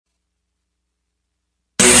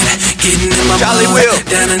Charlie Will,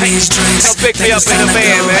 down in these drinks. pick me up in the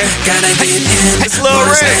van, man. Gotta get in. It's Lil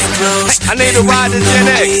Red. I need to ride the Gen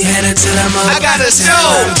X. I got a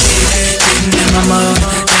show. Getting in my mode,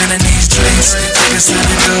 down in these drinks. Take us time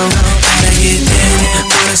to go. Gotta get in,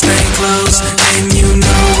 put us stay close. And you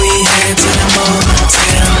know we headed to the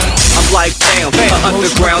motel. I'm like damn, an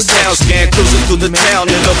underground sound scan, cruising through the town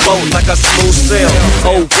in a boat like a smooth sail.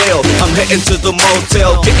 Oh well, I'm heading to the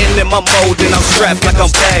motel, getting in my mode and I'm strapped like I'm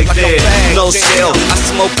Baghdad. No cell, I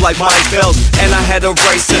smoke like Mike Phelps, and I had a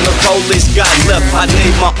race and the police got left. I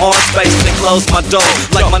need my arm space and close my door,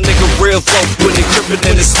 like my nigga Real Folk when they crippin'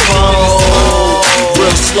 in his phone.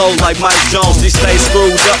 Real slow like Mike Jones, he stay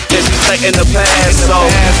screwed up as he stay in the past. So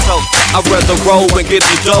I'd rather roll and get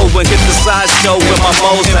the dough and hit the sideshow with my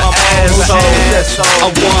moles and asshole.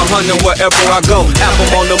 I'm 100 wherever I go.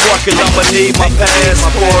 Album on the market, I'ma need my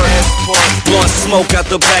passport. Blowing smoke out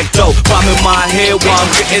the back door, popping my head while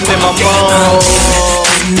I'm getting in my mode.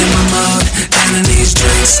 Getting in my mode, down in these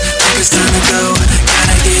drinks. Think it's time to go.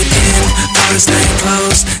 Gotta get in, gotta stay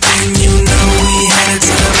close. And you know we headed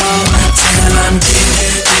to the motel. I'm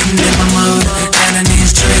getting in my mode, down in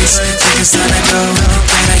these drinks. Think it's time to go.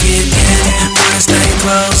 Gotta get in, gotta stay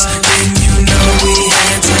close. And you know we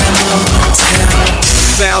headed to the motel.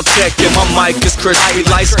 Sound check and my mic is crispy,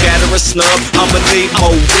 light scatter a snub. I'ma need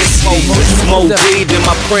more whiskey, more weed and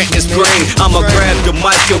my print is green. I'ma grab the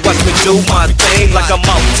mic and watch me do my thing, like I'm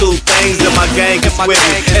off two things and my gang is with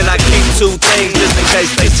me. And I keep two things just in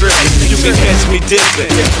case they trippin'. You can catch me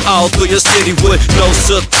dipping all through your city with no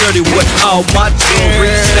security, with all my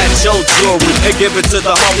jewelry. Snatch your jewelry and give it to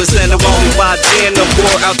the homeless, and it won't buy then or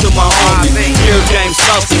pour out to my homies. Here game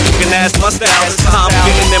saucy, you can ask my stylist. I'm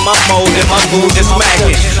getting in my mode and my mood is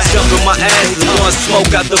macking. Jumping my ass is blowing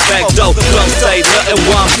smoke out the back door. Don't say nothing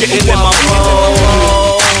while I'm getting in my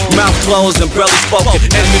mode. Mouth closed and barely spoken,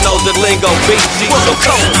 and you know the lingo, BG, so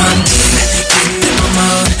cold. I'm getting in my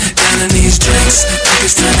mode, down in these drinks. Think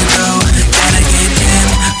it's time to go. Gotta get in,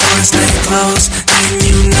 wanna stay close. And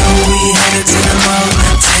you know we headed to the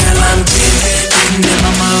motel. I'm getting in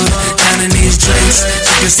my mode, down in these drinks.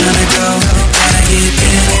 Think it's time to go. Gotta get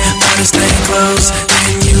in, wanna stay close.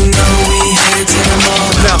 And you know we headed to the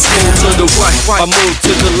motel. Now move to the right, I move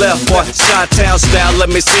to the left, boy. Chi-town style, let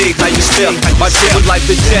me see how you step. My dribble like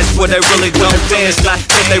the Jets, where they really don't dance. Like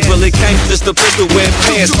if they really can't, just a pistol with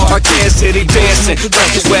pants. Our Kansas City dancing,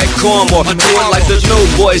 like you at Cornwall. Do it like the new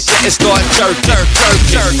boys, yeah, and start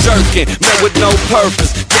jerking, man, with no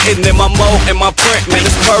purpose. Getting in my mode and my print, man,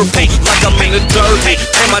 it's perfect. Like I'm in the derby,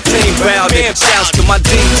 and my team bowed in. Shouts to my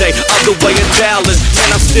DJ, all the way in Dallas,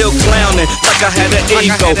 and I'm still clowning like I had an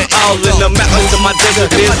ego. All in the mountains of my desert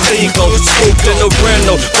is ego. Swooped in the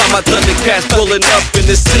rental, by my Thundercats pulling up in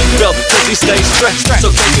the seatbelt, cause he stays strapped. So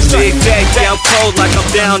can you dig that? Yeah, I'm cold like I'm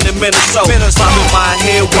down in Minnesota. Popping my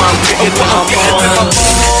head while I'm getting in my mode.